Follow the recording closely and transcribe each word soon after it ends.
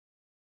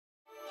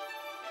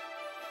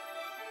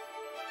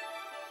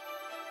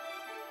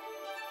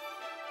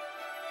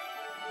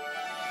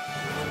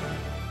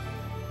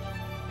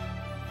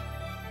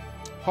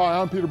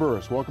Hi, I'm Peter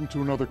Burris. Welcome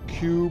to another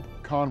CUBE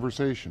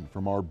conversation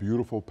from our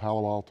beautiful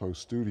Palo Alto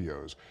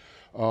studios.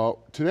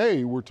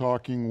 Today we're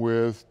talking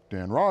with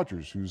Dan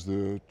Rogers, who's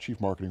the Chief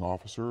Marketing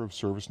Officer of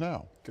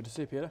ServiceNow. Good to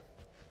see you, Peter.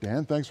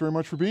 Dan, thanks very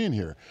much for being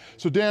here.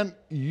 So Dan,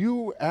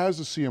 you as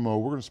a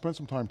CMO, we're going to spend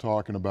some time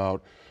talking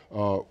about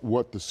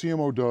what the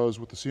CMO does,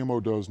 what the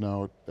CMO does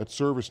now at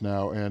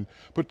ServiceNow,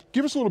 but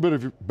give us a little bit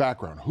of your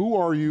background. Who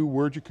are you,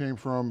 where'd you came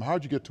from,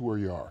 how'd you get to where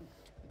you are?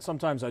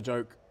 Sometimes I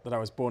joke that I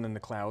was born in the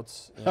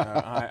clouds. You know,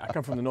 I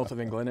come from the north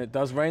of England. It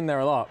does rain there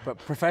a lot, but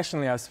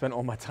professionally I've spent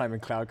all my time in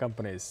cloud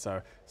companies.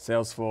 So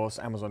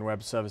Salesforce, Amazon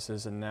Web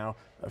Services, and now,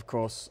 of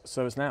course,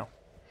 ServiceNow.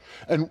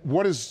 And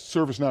what does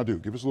ServiceNow do?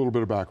 Give us a little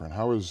bit of background.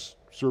 How is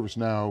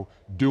ServiceNow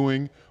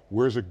doing?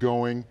 Where's it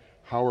going?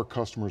 How are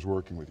customers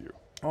working with you?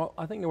 Well,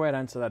 I think the way I'd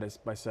answer that is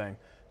by saying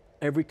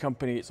every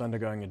company is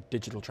undergoing a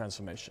digital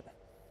transformation.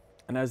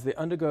 And as they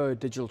undergo a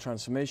digital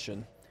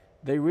transformation,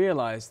 they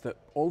realize that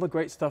all the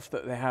great stuff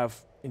that they have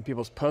in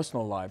people's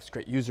personal lives,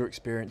 great user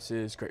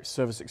experiences, great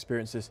service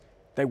experiences,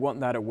 they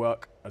want that at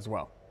work as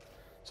well.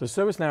 So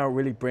ServiceNow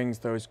really brings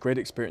those great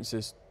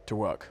experiences to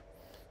work.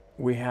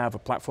 We have a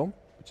platform,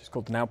 which is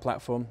called the Now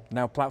Platform.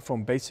 Now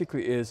Platform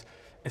basically is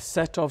a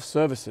set of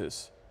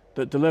services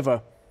that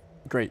deliver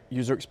great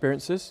user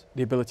experiences,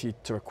 the ability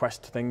to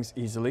request things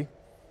easily,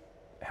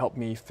 help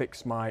me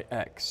fix my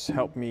X,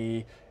 help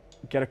me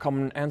get a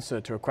common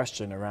answer to a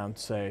question around,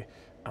 say,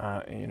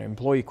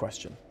 employee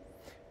question.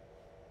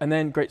 And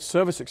then great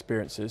service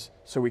experiences,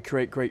 so we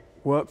create great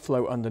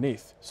workflow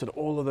underneath, so that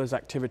all of those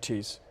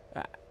activities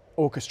are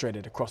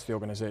orchestrated across the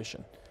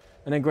organization.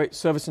 And then great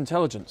service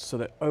intelligence, so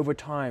that over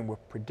time we're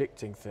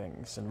predicting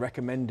things and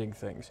recommending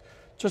things,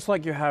 just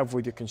like you have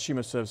with your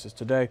consumer services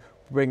today,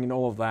 bringing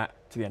all of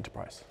that to the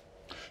enterprise.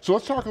 So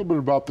let's talk a little bit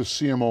about the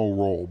CMO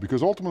role,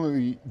 because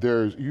ultimately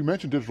you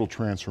mentioned digital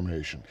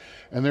transformation,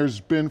 and there's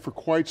been for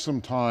quite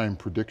some time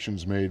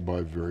predictions made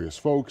by various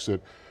folks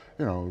that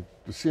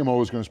the CMO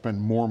is going to spend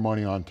more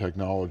money on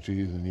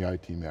technology than the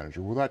IT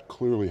manager. Well, that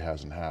clearly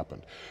hasn't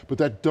happened. But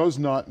that does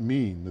not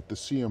mean that the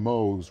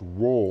CMO's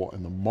role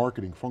and the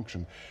marketing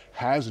function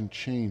hasn't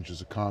changed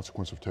as a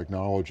consequence of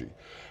technology.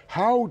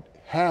 How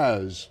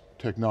has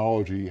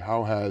technology,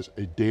 how has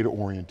a data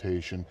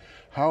orientation,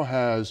 how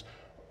has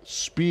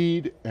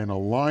speed and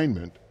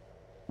alignment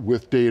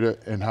with data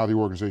and how the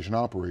organization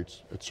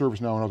operates at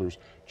ServiceNow and others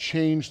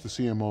changed the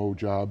CMO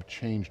job,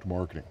 changed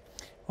marketing?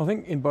 I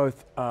think in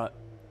both a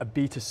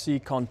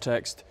B2C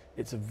context,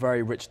 it's a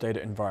very rich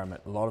data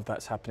environment. A lot of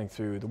that's happening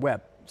through the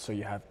web. So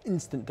you have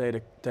instant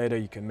data,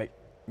 you can make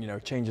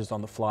changes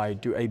on the fly,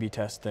 do A/B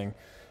testing,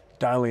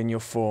 dial in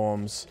your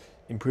forms,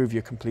 improve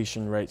your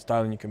completion rates,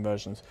 dial in your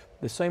conversions.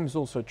 The same is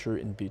also true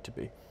in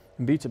B2B.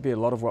 In B2B, a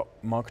lot of what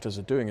marketers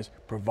are doing is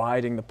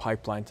providing the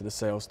pipeline to the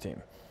sales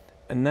team.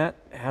 And that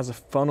has a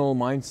funnel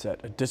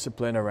mindset, a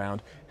discipline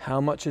around how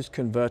much is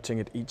converting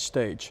at each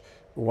stage.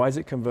 Why is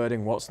it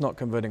converting? What's not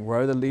converting?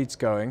 Where are the leads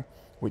going?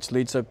 Which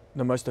leads are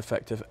the most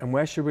effective? And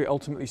where should we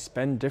ultimately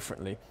spend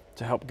differently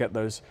to help get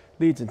those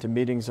leads into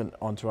meetings and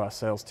onto our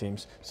sales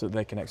teams so that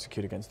they can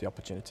execute against the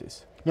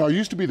opportunities? Now, it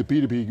used to be that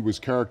B2B was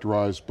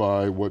characterized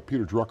by what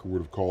Peter Drucker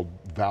would have called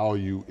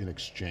value in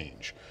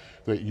exchange.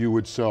 That you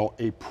would sell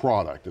a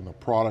product and the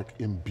product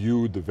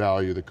imbued the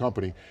value of the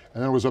company,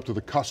 and then it was up to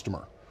the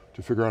customer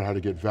to figure out how to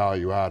get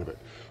value out of it.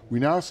 We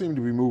now seem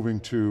to be moving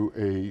to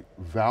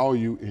a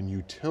value in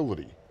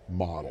utility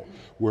model,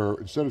 where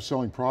instead of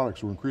selling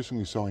products, we're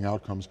increasingly selling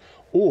outcomes,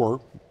 or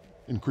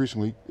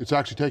increasingly, it's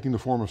actually taking the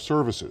form of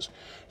services.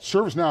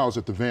 ServiceNow is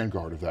at the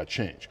vanguard of that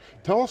change.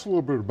 Tell us a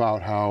little bit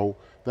about how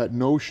that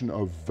notion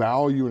of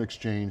value in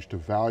exchange to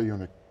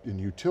value in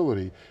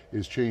utility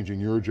is changing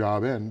your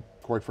job and,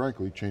 quite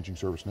frankly, changing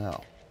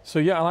ServiceNow. So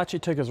yeah, I'll actually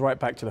take us right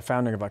back to the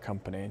founding of our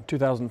company. In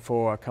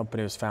 2004, our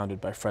company was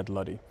founded by Fred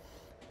Luddy.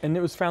 And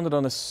it was founded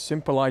on a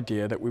simple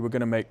idea that we were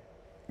going to make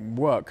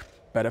work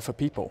better for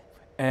people.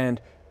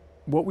 And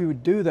what we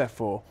would do,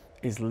 therefore,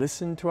 is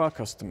listen to our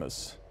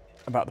customers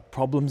about the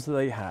problems that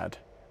they had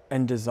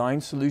and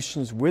design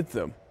solutions with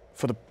them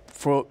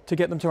to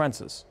get them to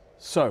answers.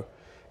 So,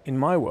 in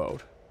my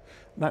world,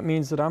 that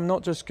means that I'm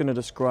not just going to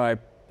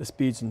describe the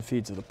speeds and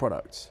feeds of the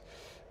products.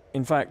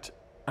 In fact,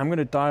 I'm going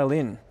to dial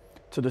in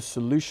to the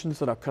solutions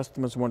that our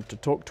customers want to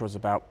talk to us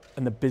about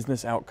and the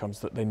business outcomes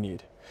that they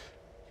need.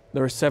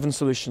 There are 7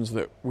 solutions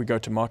that we go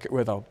to market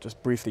with. I'll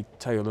just briefly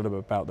tell you a little bit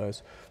about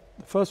those.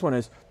 The first one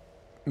is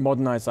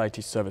modernized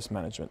IT service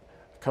management.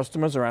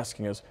 Customers are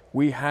asking us,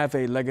 we have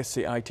a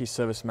legacy IT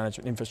service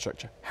management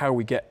infrastructure. How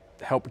we get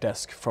help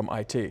desk from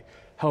IT.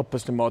 Help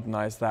us to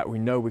modernize that. We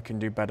know we can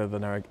do better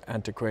than our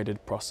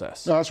antiquated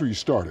process. No, that's where you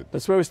started.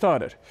 That's where we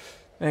started.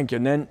 Thank you.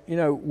 And then,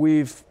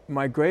 we've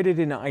migrated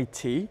in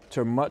IT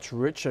to a much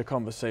richer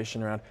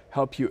conversation around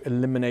help you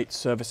eliminate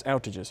service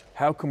outages.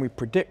 How can we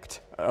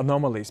predict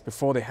anomalies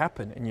before they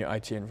happen in your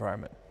IT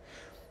environment?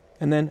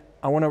 And then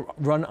I want to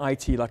run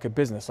IT like a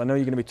business. I know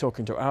you're going to be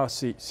talking to our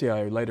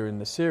CIO later in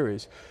the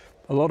series.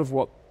 A lot of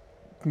what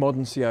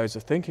modern CIOs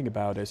are thinking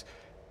about is,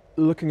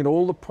 looking at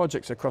all the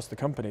projects across the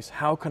companies.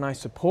 How can I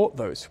support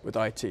those with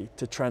IT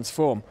to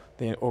transform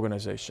the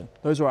organization?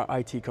 Those are our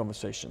IT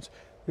conversations.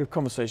 We have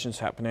conversations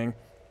happening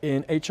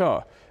in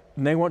HR,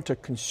 and they want to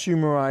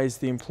consumerize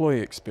the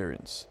employee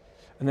experience.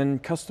 And then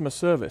customer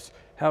service,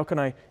 how can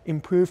I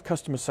improve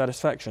customer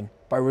satisfaction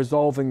by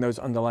resolving those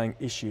underlying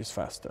issues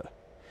faster?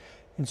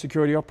 In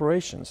security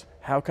operations,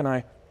 how can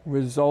I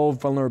resolve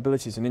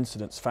vulnerabilities and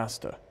incidents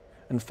faster?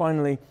 And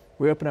finally,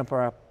 we open up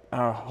our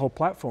whole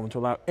platform to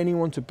allow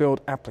anyone to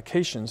build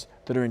applications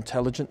that are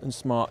intelligent and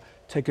smart,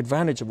 take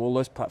advantage of all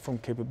those platform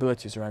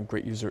capabilities around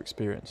great user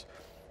experience.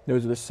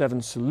 Those are the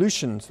 7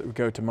 solutions that we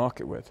go to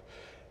market with.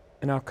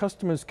 And our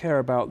customers care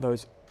about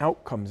those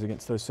outcomes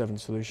against those 7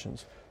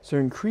 solutions. So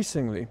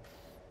increasingly,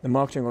 the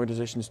marketing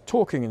organization is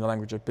talking in the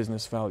language of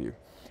business value.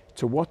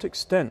 To what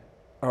extent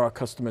are our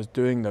customers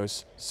doing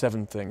those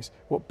 7 things?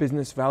 What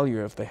business value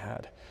have they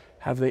had?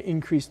 Have they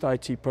increased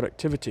IT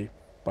productivity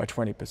by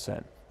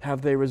 20%?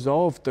 Have they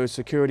resolved those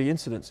security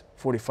incidents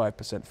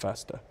 45%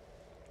 faster?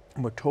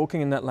 And we're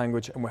talking in that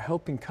language, and we're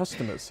helping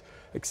customers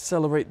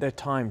accelerate their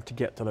time to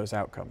get to those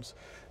outcomes.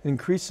 And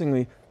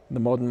increasingly, the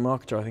modern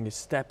marketer, I think, is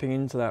stepping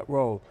into that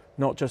role,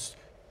 not just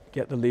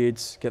get the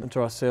leads, get them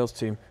to our sales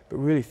team, but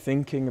really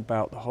thinking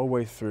about the whole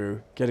way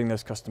through getting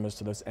those customers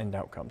to those end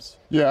outcomes.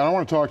 Yeah, I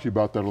want to talk to you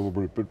about that a little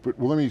bit, but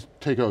well, let me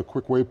take a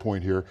quick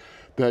waypoint here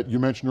that you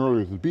mentioned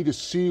earlier. The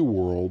B2C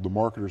world, the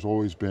marketer's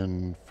always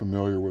been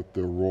familiar with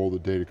the role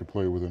that data could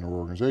play within an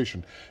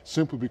organization,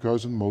 simply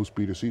because in most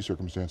B2C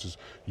circumstances,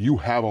 you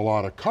have a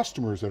lot of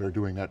customers that are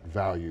doing that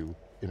value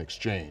in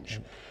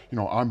exchange. You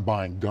know, I'm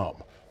buying gum.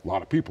 A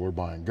lot of people are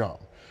buying gum.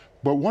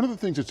 But one of the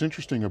things that's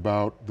interesting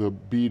about the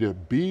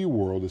B2B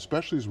world,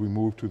 especially as we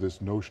move to this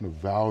notion of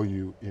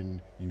value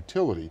in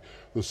utility,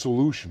 the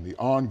solution, the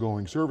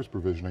ongoing service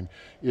provisioning,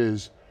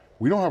 is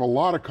we don't have a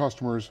lot of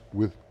customers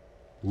with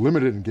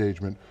limited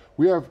engagement.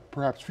 We have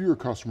perhaps fewer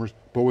customers,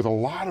 but with a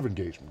lot of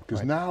engagement,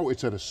 because now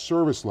it's at a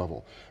service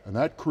level, and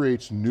that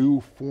creates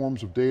new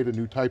forms of data,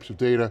 new types of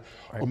data,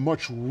 a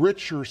much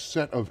richer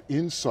set of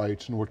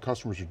insights into what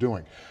customers are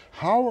doing.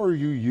 How are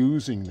you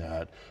using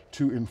that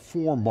to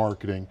inform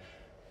marketing,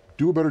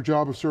 do a better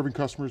job of serving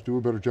customers, do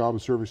a better job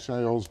of serving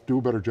sales, do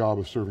a better job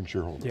of serving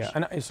shareholders? Yeah,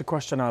 and it's a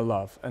question I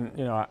love, and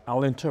you know,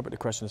 I'll interpret the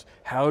question as,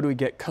 how do we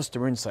get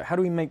customer insight? How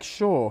do we make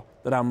sure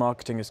that our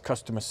marketing is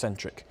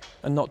customer-centric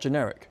and not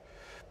generic?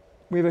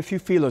 We have a few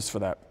feelers for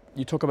that.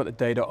 You talk about the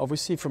data.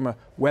 Obviously, from a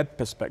web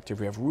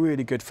perspective, we have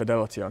really good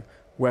fidelity on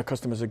where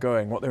customers are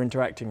going, what they're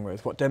interacting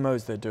with, what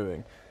demos they're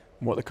doing,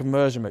 what the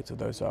conversion rates of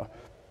those are.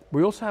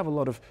 We also have a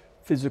lot of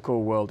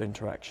physical world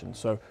interaction.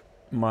 So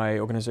my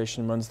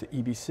organization runs the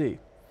EBC.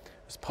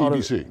 As part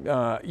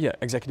EBC? Yeah,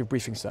 Executive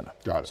Briefing Center.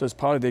 Got it. So as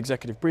part of the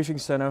Executive Briefing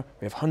Center,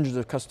 we have hundreds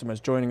of customers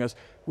joining us.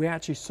 We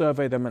actually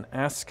survey them and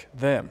ask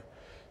them,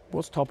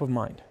 what's top of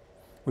mind?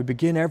 We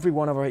begin every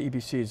one of our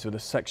EBCs with a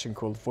section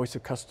called Voice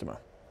of Customer,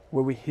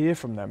 where we hear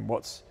from them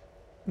what's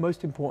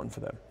most important for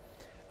them.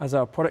 As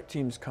our product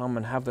teams come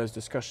and have those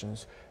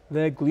discussions,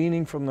 they're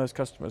gleaning from those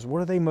customers. What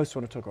do they most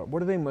want to talk about? What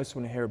do they most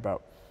want to hear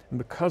about? And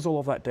because all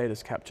of that data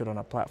is captured on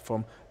our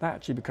platform, that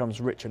actually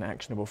becomes rich and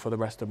actionable for the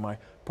rest of my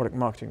product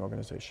marketing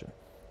organization.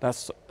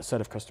 That's a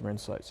set of customer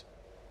insights.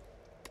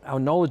 Our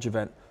Knowledge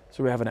event,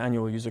 so we have an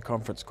annual user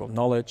conference called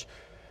Knowledge.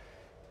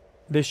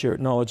 This year at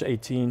Knowledge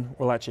 18,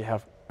 we'll actually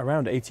have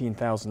around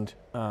 18,000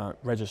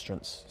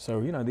 registrants.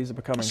 So, you know, these are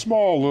becoming—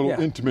 small little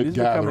intimate these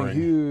gathering.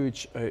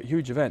 These are becoming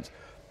huge events.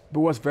 But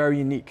what's very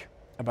unique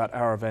about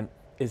our event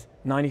is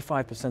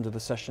 95% of the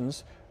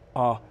sessions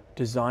are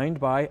designed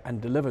by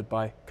and delivered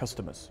by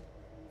customers.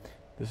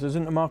 This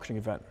isn't a marketing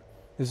event.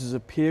 This is a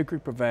peer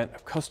group event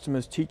of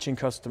customers teaching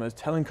customers,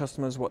 telling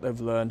customers what they've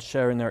learned,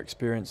 sharing their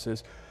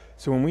experiences.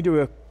 So when we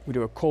do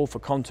a call for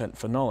content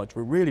for Knowledge,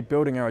 we're really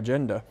building our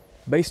agenda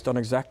based on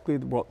exactly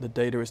what the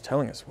data is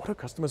telling us. What do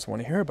customers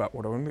want to hear about?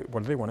 What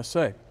do they want to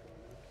say?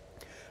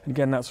 And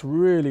again, that's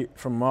really,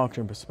 from a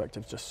marketing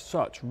perspective, just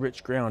such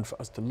rich ground for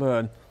us to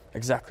learn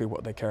exactly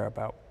what they care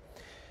about.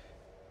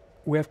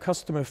 We have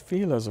customer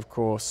feelers, of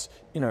course,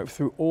 you know,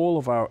 through all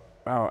of our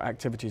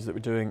activities that we're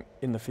doing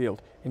in the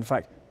field. In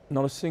fact,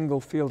 not a single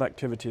field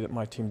activity that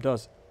my team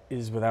does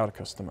is without a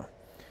customer.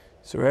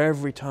 So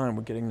every time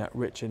we're getting that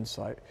rich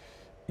insight,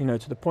 you know,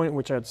 to the point at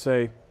which I'd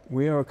say,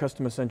 we are a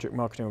customer-centric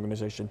marketing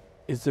organization.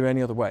 Is there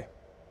any other way?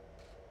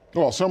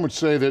 Well, some would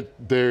say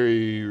that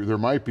there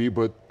might be,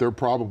 but they're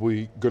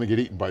probably going to get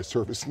eaten by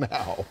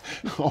ServiceNow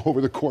over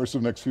the course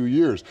of the next few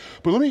years.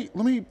 But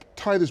let me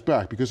tie this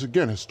back, because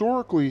again,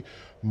 historically,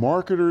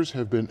 marketers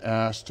have been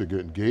asked to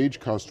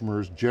engage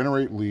customers,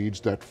 generate leads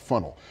that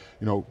funnel.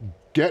 You know,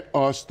 get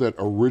us that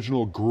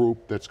original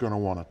group that's going to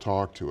want to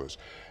talk to us.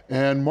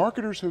 And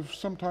marketers have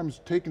sometimes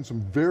taken some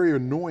very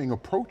annoying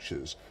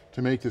approaches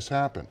to make this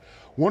happen.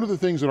 One of the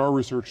things that our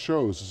research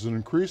shows is that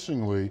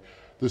increasingly,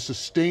 the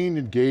sustained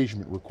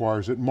engagement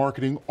requires that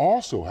marketing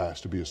also has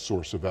to be a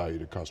source of value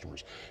to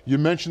customers. You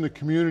mentioned the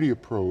community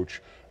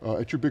approach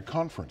at your big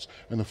conference,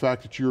 and the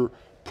fact that you're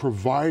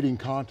providing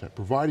content,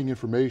 providing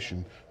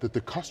information that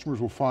the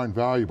customers will find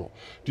valuable.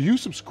 Do you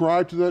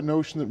subscribe to that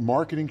notion that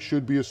marketing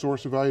should be a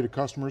source of value to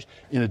customers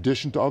in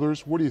addition to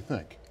others? What do you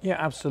think? Yeah,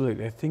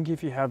 absolutely. I think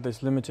if you have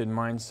this limited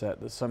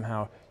mindset that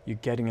somehow you're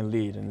getting a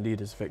lead and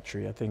lead is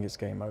victory, I think it's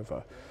game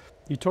over.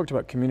 You talked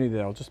about community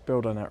there, I'll just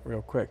build on that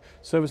real quick.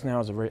 ServiceNow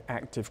is a very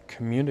active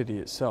community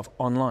itself,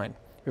 online.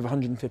 We have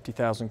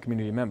 150,000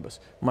 community members.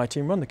 My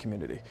team run the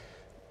community.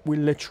 We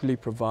literally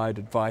provide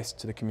advice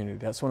to the community.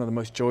 That's one of the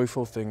most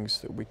joyful things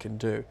that we can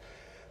do.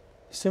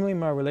 Similarly,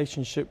 my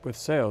relationship with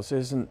sales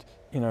isn't,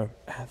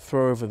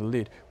 throw over the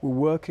lead. We're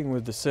working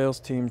with the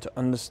sales team to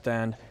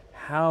understand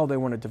how they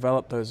want to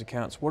develop those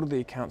accounts, what do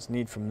the accounts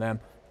need from them,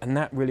 and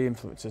that really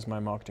influences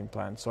my marketing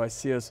plan. So I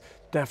see us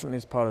definitely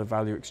as part of the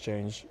value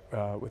exchange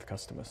with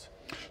customers.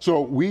 So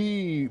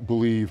we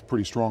believe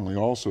pretty strongly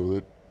also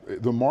that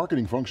the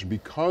marketing function,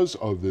 because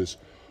of this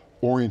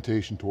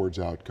orientation towards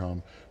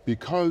outcome,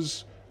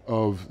 because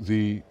of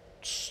the,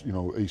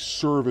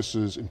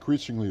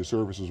 increasingly a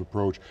services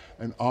approach,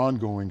 an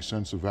ongoing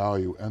sense of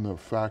value, and the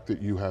fact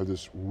that you have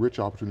this rich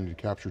opportunity to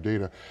capture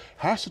data,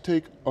 has to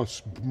take a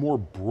more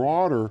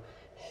broader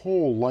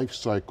whole life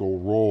cycle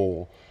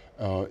role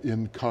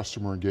in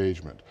customer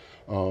engagement.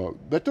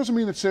 That doesn't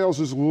mean that sales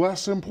is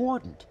less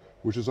important,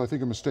 which is, I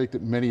think, a mistake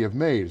that many have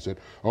made, is that,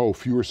 oh,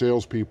 fewer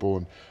salespeople,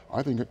 and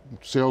I think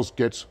sales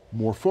gets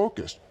more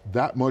focused,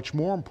 that much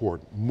more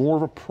important, more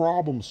of a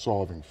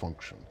problem-solving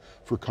function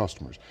for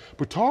customers.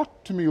 But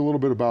talk to me a little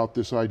bit about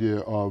this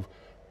idea of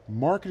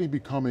marketing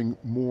becoming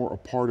more a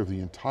part of the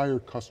entire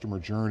customer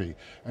journey,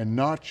 and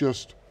not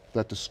just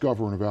that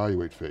discover and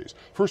evaluate phase.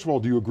 First of all,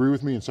 do you agree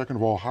with me? And second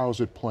of all, how is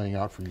it playing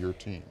out for your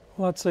team?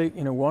 Well, I'd say,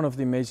 one of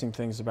the amazing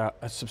things about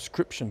a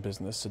subscription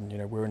business, and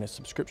we're in a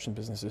subscription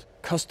business, is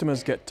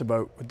customers get to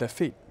vote with their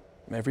feet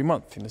every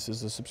month, and this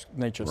is the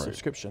nature of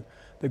subscription.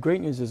 The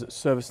great news is at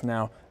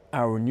ServiceNow,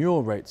 our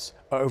renewal rates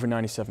are over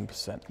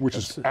 97%. Which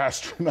is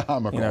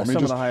astronomical. Some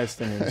of the highest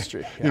in the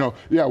industry.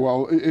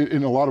 Well,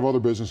 in a lot of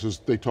other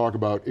businesses, they talk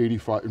about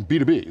 85, in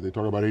B2B, they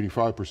talk about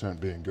 85%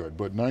 being good,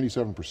 but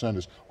 97%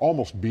 is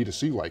almost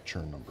B2C-like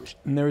churn numbers.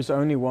 And there is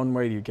only one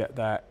way you get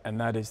that, and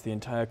that is the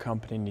entire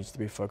company needs to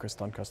be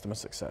focused on customer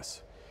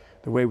success.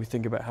 The way we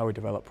think about how we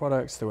develop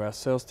products, the way our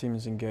sales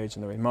teams engage,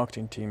 and the way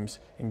marketing teams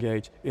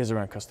engage is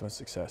around customer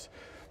success.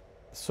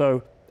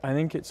 So I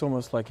think it's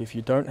almost like if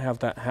you don't have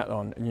that hat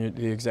on and you're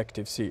the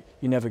executive seat,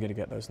 you're never going to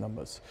get those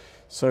numbers.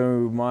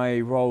 So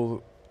my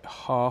role,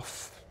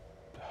 half,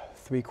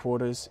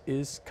 3/4,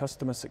 is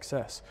customer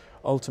success.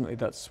 Ultimately,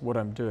 that's what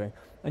I'm doing.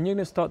 And you're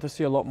going to start to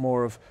see a lot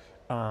more of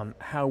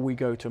how we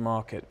go to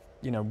market,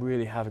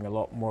 really having a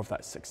lot more of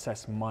that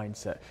success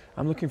mindset.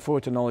 I'm looking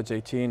forward to Knowledge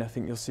 18. I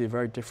think you'll see a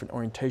very different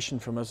orientation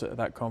from us at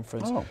that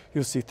conference. Oh.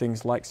 You'll see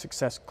things like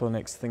success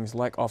clinics, things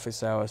like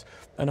office hours,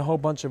 and a whole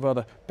bunch of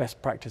other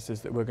best practices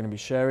that we're going to be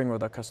sharing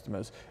with our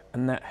customers.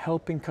 And that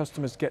helping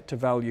customers get to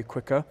value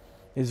quicker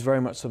is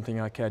very much something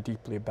I care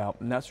deeply about.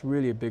 And that's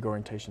really a big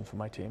orientation for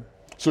my team.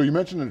 So you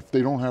mentioned that if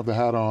they don't have the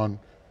hat on,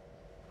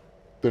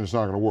 then it's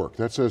not going to work.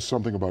 That says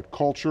something about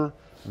culture,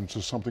 and it's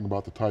just something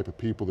about the type of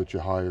people that you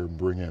hire and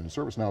bring in. And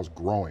ServiceNow is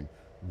growing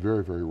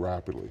very, very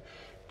rapidly.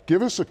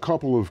 Give us a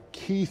couple of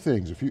key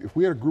things. If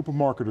we had a group of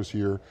marketers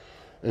here,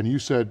 and you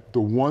said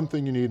the one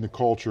thing you need in the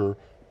culture,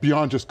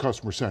 beyond just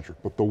customer-centric,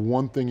 but the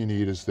one thing you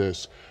need is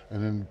this,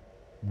 and then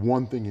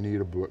one thing you need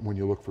when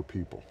you look for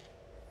people.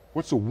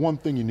 What's the one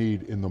thing you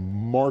need in the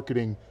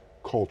marketing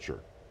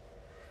culture?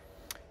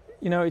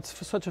 It's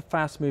for such a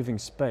fast-moving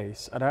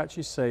space, I'd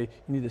actually say you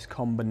need this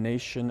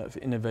combination of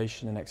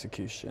innovation and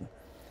execution.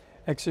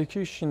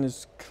 Execution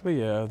is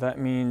clear. That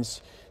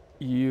means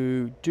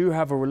you do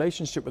have a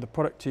relationship with the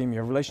product team, you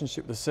have a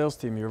relationship with the sales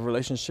team, you have a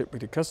relationship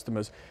with your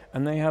customers,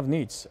 and they have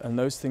needs, and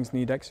those things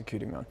need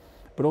executing on.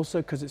 But also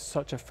because it's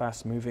such a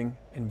fast-moving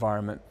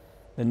environment,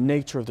 the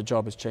nature of the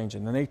job is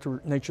changing, the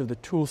nature of the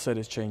tool set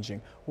is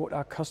changing. What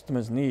our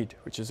customers need,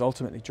 which is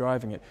ultimately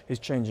driving it, is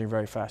changing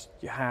very fast.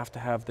 You have to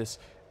have this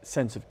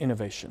sense of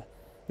innovation.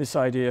 This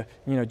idea,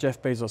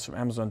 Jeff Bezos from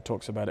Amazon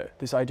talks about it,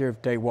 this idea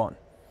of day one.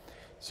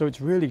 So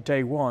it's really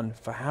day one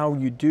for how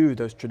you do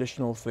those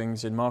traditional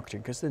things in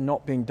marketing, because they're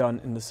not being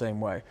done in the same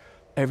way.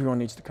 Everyone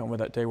needs to come with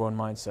that day one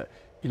mindset.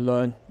 You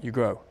learn, you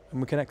grow, and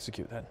we can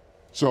execute that.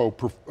 So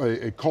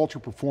a culture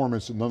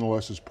performance that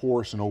nonetheless is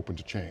porous and open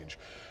to change.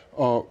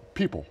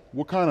 People,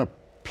 what kind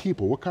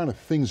of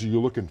things are you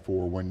looking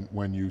for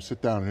when you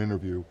sit down and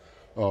interview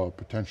a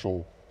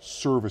potential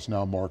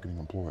ServiceNow marketing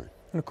employee?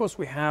 And of course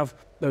we have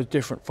those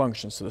different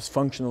functions, so there's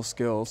functional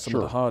skills, some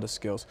of the harder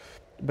skills.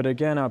 But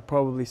again, I'd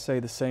probably say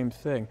the same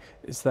thing.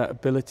 It's that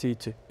ability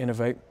to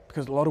innovate,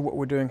 because a lot of what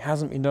we're doing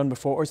hasn't been done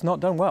before, or it's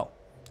not done well.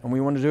 And we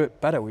want to do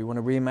it better. We want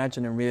to reimagine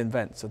and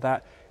reinvent. So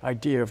that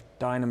idea of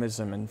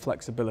dynamism and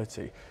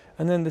flexibility.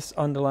 And then this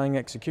underlying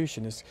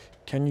execution is,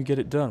 can you get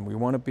it done? We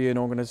want to be an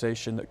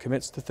organization that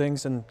commits to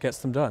things and gets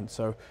them done.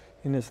 So,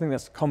 And I think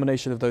that's a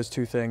combination of those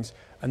two things,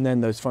 and then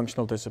those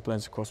functional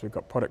disciplines. Of course, we've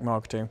got product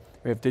marketing,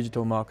 we have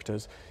digital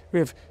marketers, we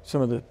have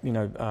some of the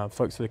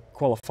folks that are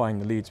qualifying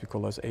the leads, we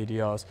call those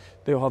ADRs.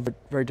 They all have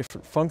very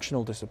different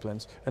functional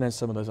disciplines, and then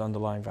some of those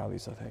underlying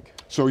values, I think.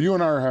 So you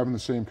and I are having the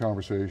same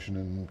conversation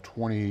in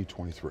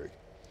 2023.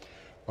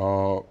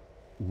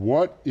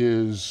 What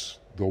is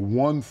the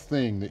one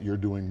thing that you're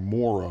doing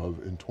more of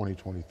in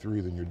 2023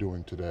 than you're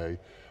doing today?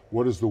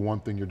 What is the one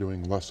thing you're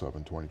doing less of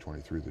in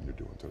 2023 than you're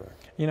doing today?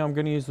 I'm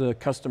going to use the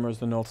customer as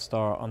the North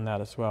Star on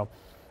that as well.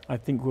 I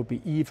think we'll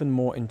be even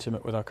more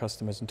intimate with our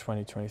customers in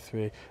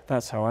 2023.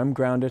 That's how I'm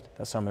grounded,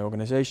 that's how my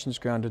organization's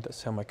grounded,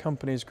 that's how my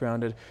company's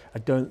grounded. I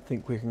don't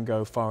think we can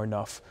go far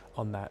enough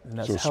on that. And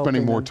that's so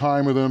spending more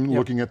time with them, yep,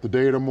 looking at the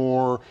data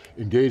more,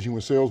 engaging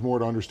with sales more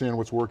to understand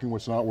what's working,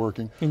 what's not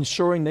working.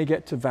 Ensuring they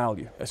get to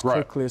value as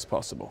quickly as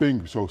possible.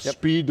 Bingo, so yep,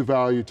 speed to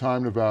value,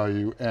 time to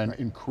value, and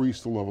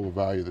increase the level of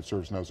value that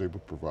ServiceNow is able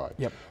to provide.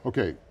 Yep.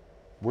 Okay,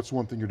 what's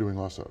one thing you're doing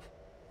less of?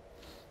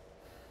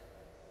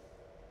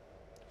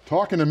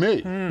 Talking to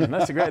me.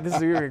 This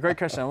is a great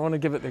question. I want to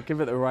give it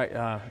the right,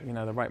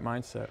 the right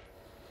mindset.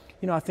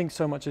 I think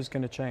so much is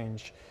going to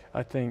change.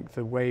 I think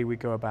the way we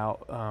go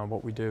about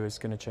what we do is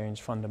going to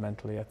change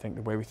fundamentally. I think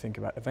the way we think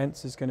about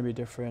events is going to be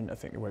different. I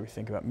think the way we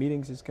think about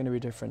meetings is going to be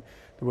different.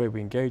 The way we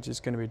engage is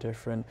going to be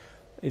different.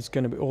 It's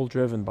going to be all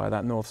driven by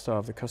that North Star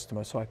of the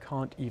customer. So I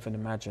can't even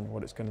imagine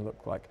what it's going to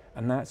look like.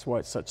 And that's why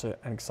it's such an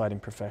exciting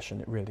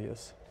profession. It really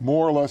is.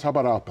 More or less, how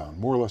about outbound?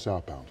 More or less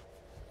outbound?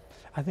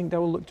 I think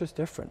that will look just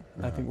different.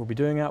 Yeah. I think we'll be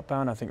doing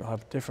outbound. I think we'll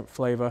have a different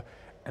flavor.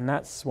 And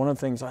that's one of the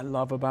things I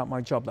love about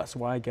my job. That's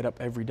why I get up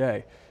every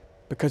day,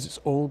 because it's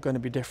all going to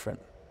be different.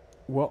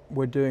 What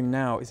we're doing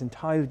now is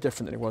entirely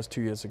different than it was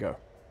 2 years ago,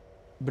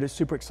 but it's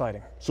super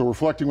exciting. So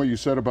reflecting what you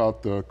said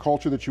about the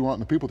culture that you want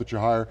and the people that you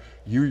hire,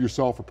 you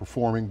yourself are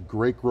performing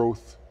great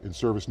growth in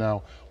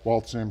ServiceNow, while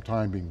at the same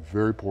time being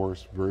very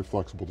porous, very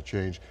flexible to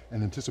change,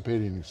 and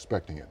anticipating and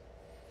expecting it.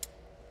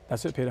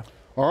 That's it, Peter.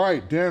 All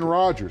right, Dan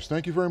Rogers,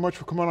 thank you very much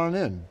for coming on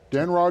in.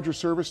 Dan Rogers,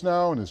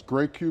 ServiceNow, and his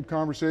great CUBE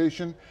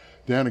conversation.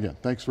 Dan, again,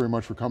 thanks very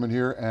much for coming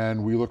here,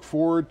 and we look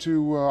forward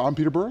to, I'm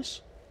Peter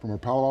Burris from our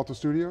Palo Alto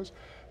studios,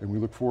 and we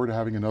look forward to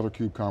having another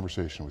CUBE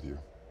conversation with you.